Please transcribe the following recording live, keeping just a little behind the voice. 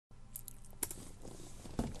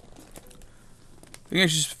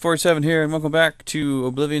English47 here, and welcome back to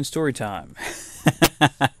Oblivion Storytime.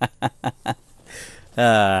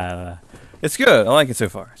 uh, it's good. I like it so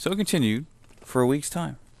far. So it continued for a week's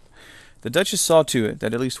time. The Duchess saw to it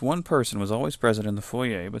that at least one person was always present in the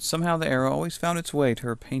foyer, but somehow the arrow always found its way to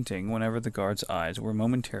her painting whenever the guard's eyes were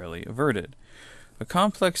momentarily averted. A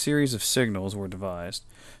complex series of signals were devised,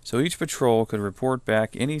 so each patrol could report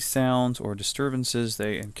back any sounds or disturbances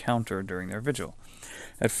they encountered during their vigil.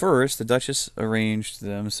 At first, the Duchess arranged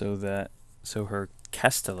them so her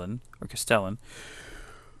Castellan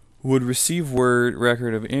would receive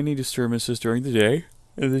record of any disturbances during the day,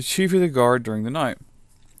 and the chief of the guard during the night.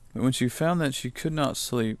 But when she found that she could not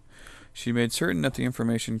sleep, she made certain that the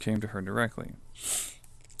information came to her directly.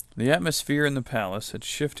 The atmosphere in the palace had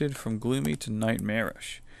shifted from gloomy to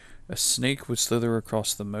nightmarish. A snake would slither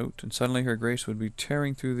across the moat, and suddenly her grace would be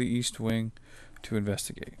tearing through the east wing to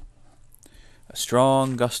investigate. A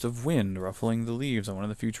strong gust of wind ruffling the leaves on one of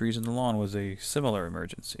the few trees in the lawn was a similar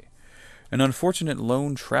emergency. An unfortunate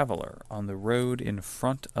lone traveler on the road in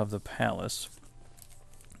front of the palace,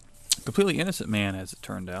 a completely innocent man as it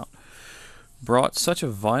turned out, brought such a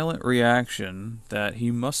violent reaction that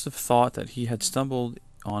he must have thought that he had stumbled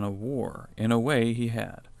on a war. In a way, he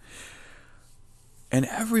had. And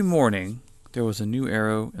every morning there was a new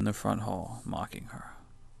arrow in the front hall, mocking her.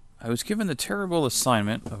 I was given the terrible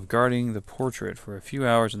assignment of guarding the portrait for a few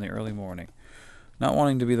hours in the early morning. Not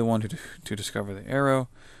wanting to be the one to discover the arrow,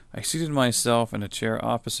 I seated myself in a chair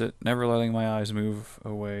opposite, never letting my eyes move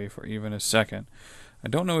away for even a second. I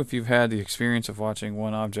don't know if you've had the experience of watching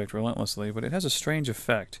one object relentlessly, but it has a strange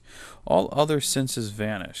effect. All other senses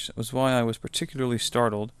vanish. That was why I was particularly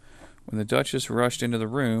startled when the Duchess rushed into the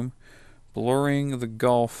room, blurring the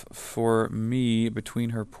gulf for me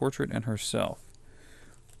between her portrait and herself.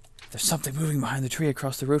 "There's something moving behind the tree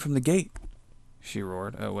across the road from the gate," she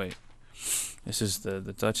roared. Oh, wait. This is the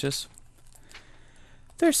Duchess.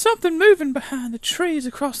 "There's something moving behind the trees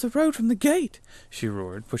across the road from the gate," she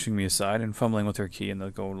roared, pushing me aside and fumbling with her key in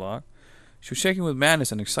the gold lock. She was shaking with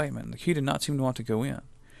madness and excitement, and the key did not seem to want to go in.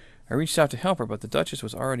 I reached out to help her, but the Duchess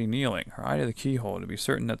was already kneeling, her eye to the keyhole to be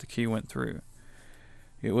certain that the key went through.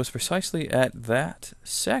 It was precisely at that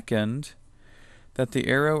second that the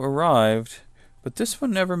arrow arrived, but this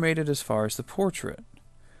one never made it as far as the portrait.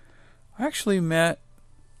 I actually met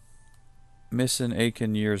Miss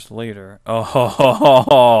Aiken years later.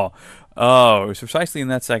 Oh, it was precisely in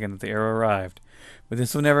that second that the arrow arrived. But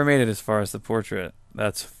this one never made it as far as the portrait.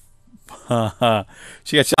 That's...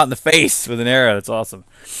 She got shot in the face with an arrow. That's awesome.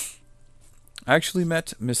 I actually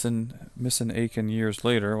met Miss Aiken years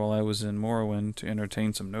later while I was in Morrowind to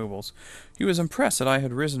entertain some nobles. He was impressed that I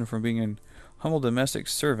had risen from being an humble domestic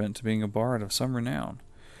servant to being a bard of some renown.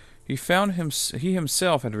 He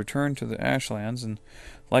himself had returned to the Ashlands, and,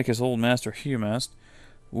 like his old master Humast,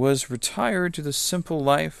 was retired to the simple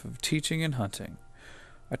life of teaching and hunting.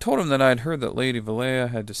 I told him that I had heard that Lady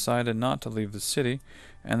Valea had decided not to leave the city,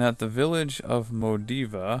 and that the village of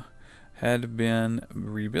Modiva had been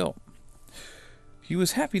rebuilt. He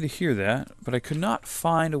was happy to hear that, but I could not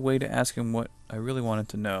find a way to ask him what I really wanted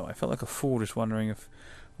to know. I felt like a fool just wondering if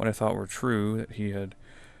what I thought were true, that he had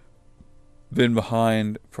been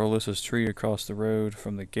behind Prolissa's tree across the road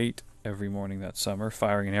from the gate every morning that summer,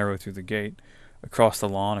 firing an arrow through the gate, across the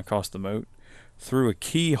lawn, across the moat, through a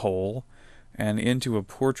keyhole, and into a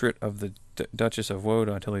portrait of the Duchess of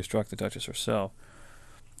Woda until he struck the Duchess herself.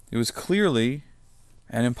 It was clearly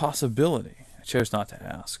an impossibility. I chose not to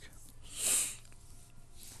ask.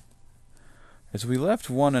 As we left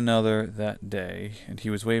one another that day, and he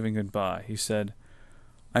was waving goodbye, he said,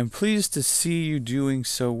 "I'm pleased to see you doing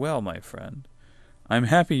so well, my friend. I'm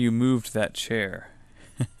happy you moved that chair."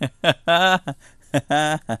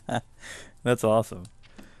 That's awesome.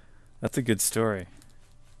 That's a good story.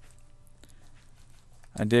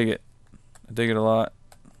 I dig it. I dig it a lot.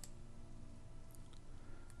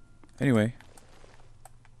 Anyway,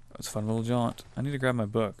 that was a fun little jaunt. I need to grab my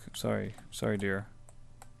book. Sorry, dear.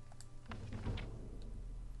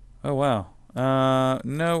 Oh, wow.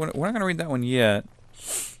 No, we're not going to read that one yet,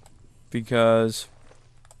 because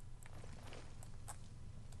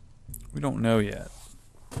we don't know yet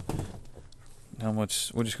how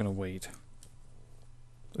much. We're just going to wait.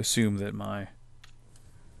 Assume that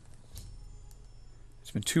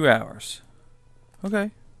it's been 2 hours.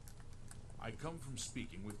 Okay. I come from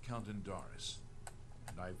speaking with Count Indaris,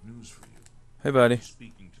 and I have news for you. Hey, buddy.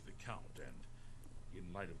 Speaking to the Count, and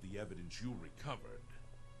in light of the evidence you recovered,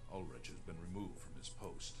 Ulrich has been removed from his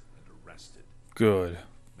post and arrested. Good.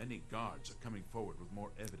 Many guards are coming forward with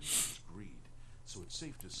more evidence of his greed, so it's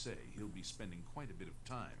safe to say he'll be spending quite a bit of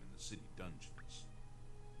time in the city dungeons.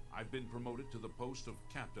 I've been promoted to the post of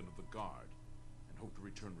Captain of the Guard, and hope to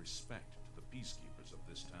return respect to the peacekeepers of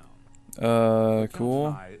this town. Count Cool.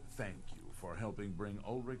 and I thank you for helping bring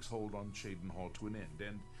Ulrich's hold on Cheydinhal to an end,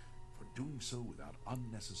 and for doing so without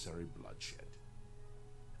unnecessary bloodshed.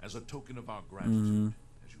 As a token of our gratitude,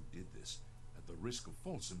 as you did this at the risk of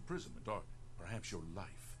false imprisonment or perhaps your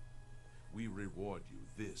life, we reward you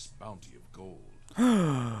this bounty of gold.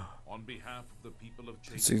 On behalf of the people of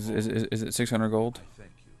Cheydinhal, Is it 600 gold? I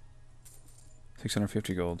thank you.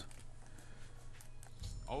 650 gold.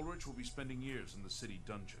 Ulrich will be spending years in the city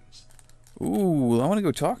dungeons. Ooh, I want to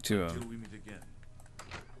go talk to Until him. we meet again.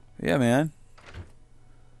 Yeah, man.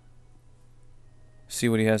 See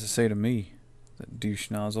what he has to say to me. That douche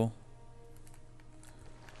nozzle.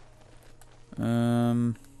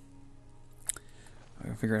 I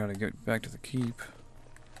gotta figure out how to get back to the keep.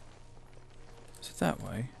 Is it that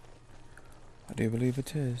way? I do believe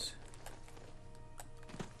it is.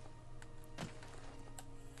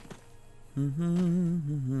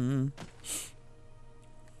 I'm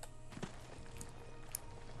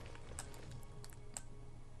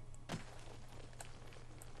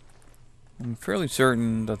fairly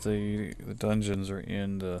certain that the dungeons are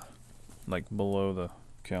in the, like, below the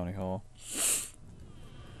county hall.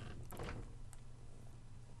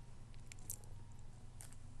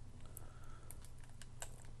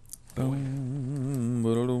 Boom,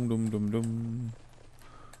 ba-da-dum dum dum dum,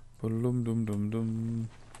 ba-da-dum dum dum dum,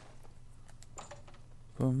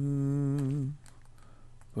 bum,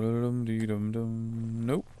 ba-da-dum dee dum dum.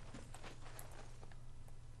 Nope.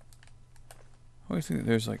 I always think that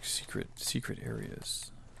there's like secret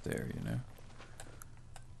areas there, you know.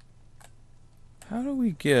 How do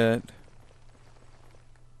we get?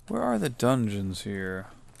 Where are the dungeons here?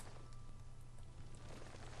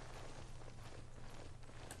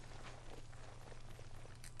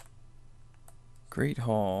 Great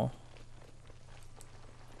Hall.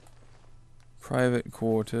 Private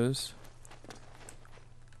quarters.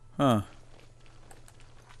 Huh.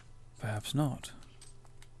 Perhaps not.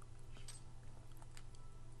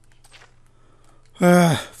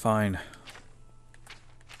 Fine.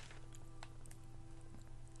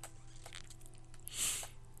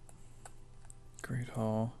 Great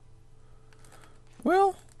Hall.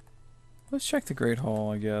 Well, let's check the Great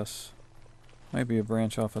Hall, I guess. Might be a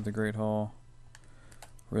branch off of the Great Hall.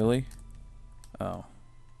 Really? Oh.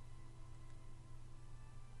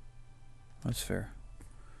 That's fair.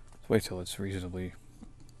 Let's wait till it's reasonably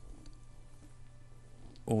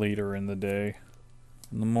later in the day.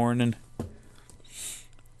 In the morning.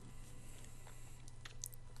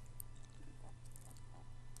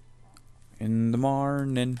 In the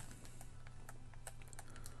morning.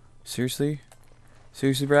 Seriously?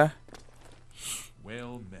 Seriously, brah?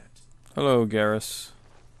 Well met. Hello, Garrus.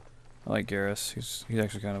 I like Garrus. He's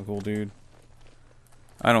actually kind of a cool dude.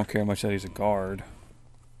 I don't care much that he's a guard.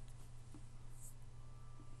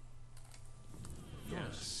 You're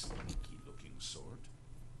a sneaky looking sort.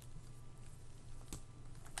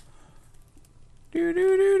 Do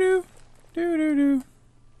do do do. Do do do.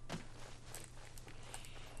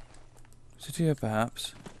 City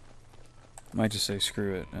perhaps. Might just say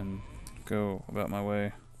screw it and go about my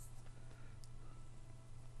way.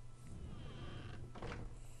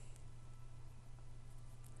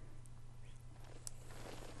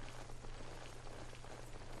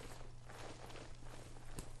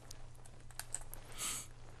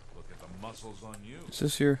 Look at the muscles on you. Is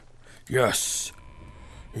this here? Yes.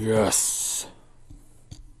 Yes.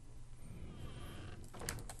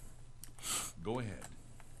 Go ahead.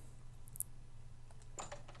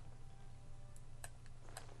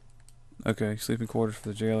 Okay, sleeping quarters for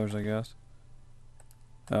the jailers, I guess.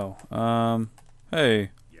 Oh,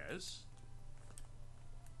 hey. Yes?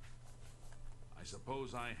 I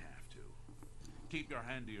suppose I have to. Keep your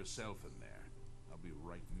hand to yourself in there. I'll be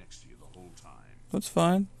right next to you the whole time. That's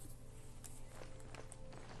fine.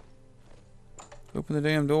 Open the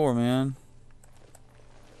damn door, man.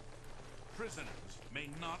 Prisoners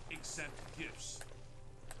may not accept gifts.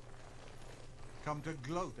 Come to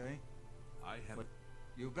gloat, eh? I have... But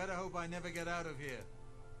you better hope I never get out of here.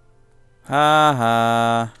 Ha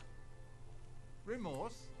ha.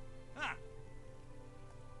 Remorse? Ha!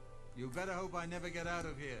 You better hope I never get out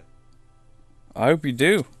of here. I hope you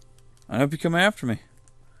do. I hope you come after me.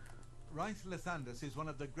 Rice Lathandus is one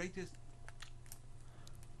of the greatest...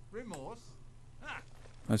 Remorse? Ha!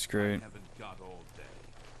 That's I great. haven't got all day.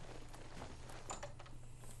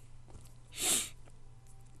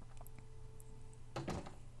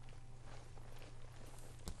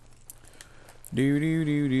 Do do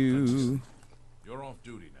do do. You're off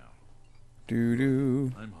duty now. Do do.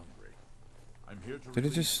 I'm hungry. I'm I'm here to Did it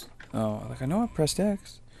relieve just... Oh, like I know I pressed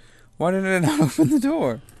X. Why did it not open the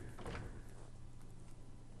door?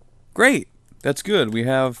 Great! That's good. We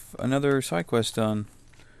have another side quest done.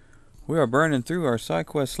 We are burning through our side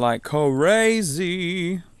quests like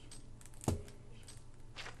crazy.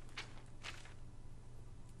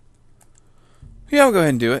 Yeah, I'll go ahead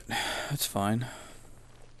and do it. That's fine.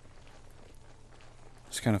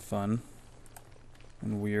 It's kind of fun.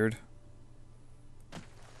 And weird.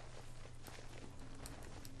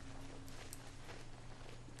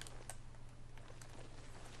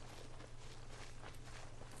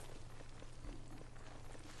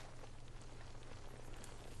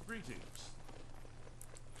 Greetings.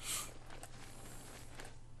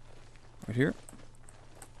 Right here.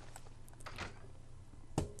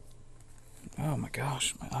 Oh my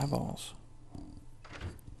gosh, my eyeballs.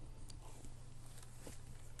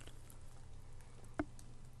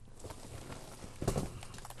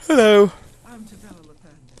 Hello. I'm Tavella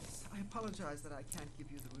Lathandis. I apologize that I can't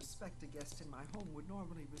give you the respect a guest in my home would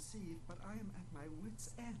normally receive, but I am at my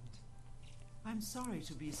wit's end. I'm sorry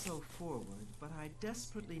to be so forward, but I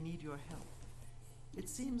desperately need your help. It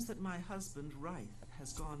seems that my husband, Reith,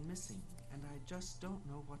 has gone missing, and I just don't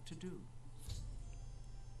know what to do.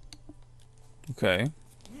 Okay.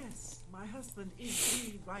 Yes, my husband is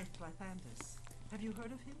the Reith Lathandis. Have you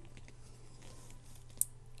heard of him?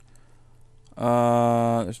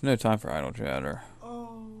 There's no time for idle chatter.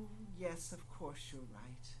 Oh, yes, of course you're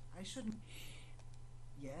right. I shouldn't...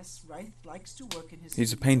 Yes, Reith likes to work in his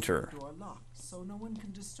He's a studio painter. with the door locked, so no one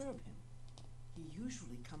can disturb him. He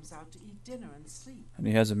usually comes out to eat dinner and sleep. And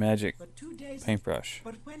he has a magic But 2 days... paintbrush.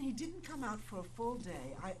 But when he didn't come out for a full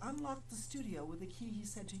day, I unlocked the studio with a key he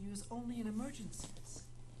said to use only in emergencies.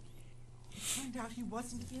 It turned out he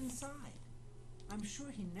wasn't inside. I'm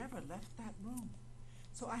sure he never left that room.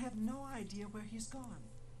 So I have no idea where he's gone.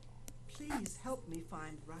 Please help me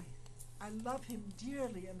find Reith. I love him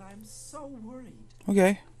dearly and I'm so worried.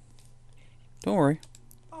 Okay. Don't worry.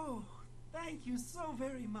 Oh, thank you so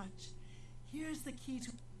very much. Here's the key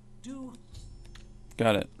to...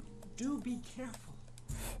 Got it. Do be careful.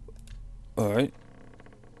 Alright.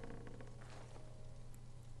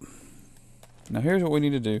 Now here's what we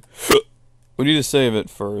need to do. We need to save it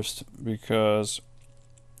first, because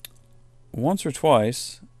once or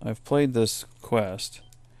twice I've played this quest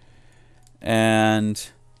and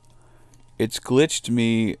it's glitched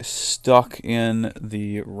me stuck in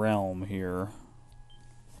the realm here.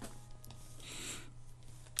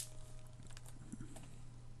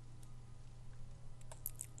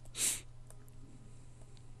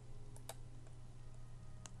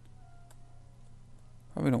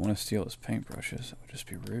 Probably don't want to steal his paintbrushes. That would just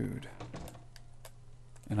be rude.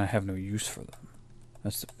 And I have no use for them.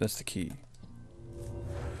 That's the key.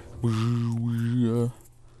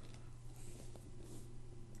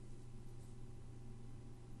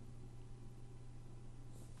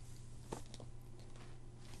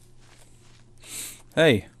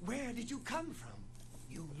 Hey. Where did you come from?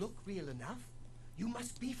 You look real enough. You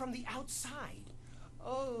must be from the outside.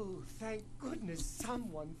 Oh, thank goodness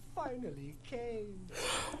someone finally came.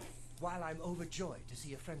 While I'm overjoyed to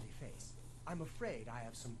see a friendly face, I'm afraid I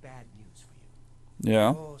have some bad news for you.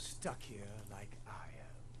 Yeah. You're stuck here like I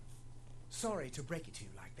am. Sorry to break it to you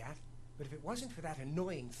like that, but if it wasn't for that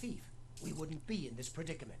annoying thief, we wouldn't be in this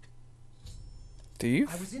predicament. Thief?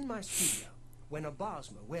 I was in my studio when a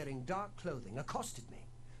Bosmer wearing dark clothing accosted me.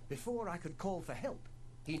 Before I could call for help,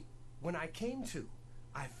 when I came to,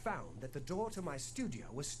 I found that the door to my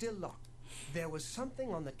studio was still locked. There was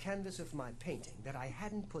something on the canvas of my painting that I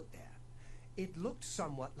hadn't put there. It looked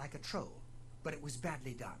somewhat like a troll, but it was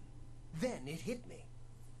badly done. Then it hit me.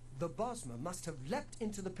 The Bosmer must have leapt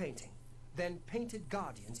into the painting, then painted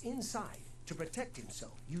guardians inside to protect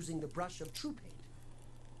himself using the brush of true paint.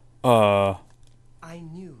 I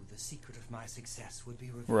knew the secret of my success would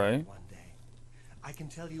be revealed one day. I can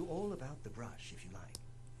tell you all about the brush if you like.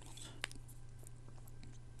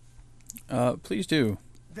 Please do.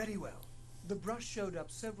 Very well. The brush showed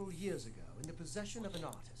up several years ago in the possession of an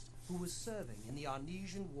artist who was serving in the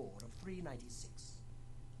Arnesian War of 396.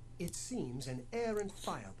 It seems an errant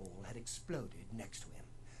fireball had exploded next to him,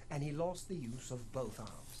 and he lost the use of both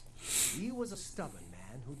arms. He was a stubborn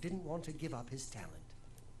man who didn't want to give up his talent.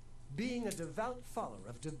 Being a devout follower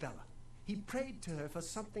of Dibella, he prayed to her for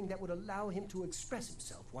something that would allow him to express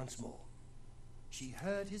himself once more. She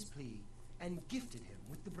heard his plea and gifted him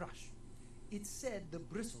with the brush. It's said the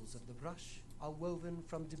bristles of the brush are woven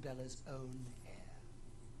from Dibella's own hair.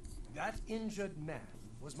 That injured man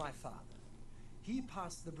was my father. He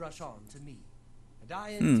passed the brush on to me, and I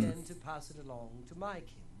intend to pass it along to my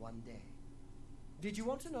kin one day. Did you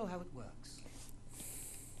want to know how it works?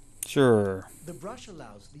 Sure. The brush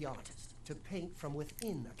allows the artist to paint from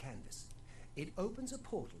within a canvas. It opens a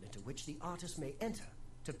portal into which the artist may enter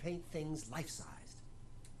to paint things life-sized.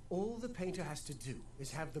 All the painter has to do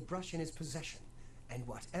is have the brush in his possession, and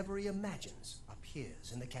whatever he imagines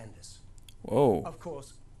appears in the canvas. Whoa. Of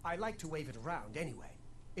course, I like to wave it around anyway.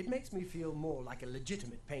 It makes me feel more like a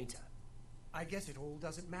legitimate painter. I guess it all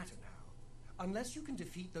doesn't matter now. Unless you can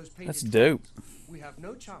defeat those painted That's dope. trolls, we have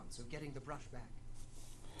no chance of getting the brush back.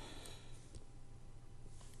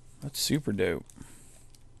 That's super dope.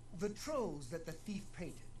 The trolls that the thief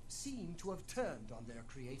painted seem to have turned on their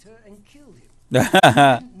creator and killed him.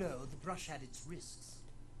 Didn't know the brush had its risks.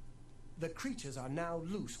 The creatures are now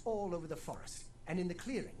loose all over the forest and in the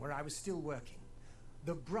clearing where I was still working.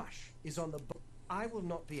 The brush is on the I will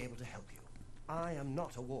not be able to help you. I am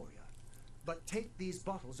not a warrior. But take these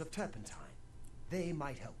bottles of turpentine. They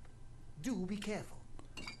might help. Do be careful.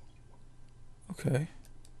 Okay.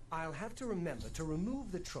 I'll have to remember to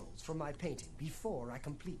remove the trolls from my painting before I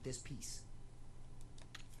complete this piece.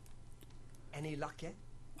 Any luck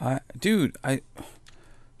yet? Dude,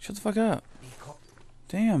 shut the fuck up. Be co-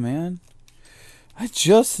 Damn, man. I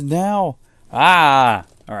just now.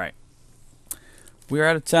 Alright. We are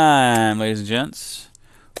out of time, ladies and gents.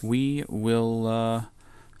 We will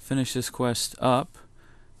finish this quest up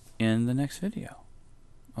in the next video.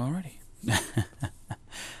 Alrighty.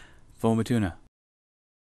 Foamatuna.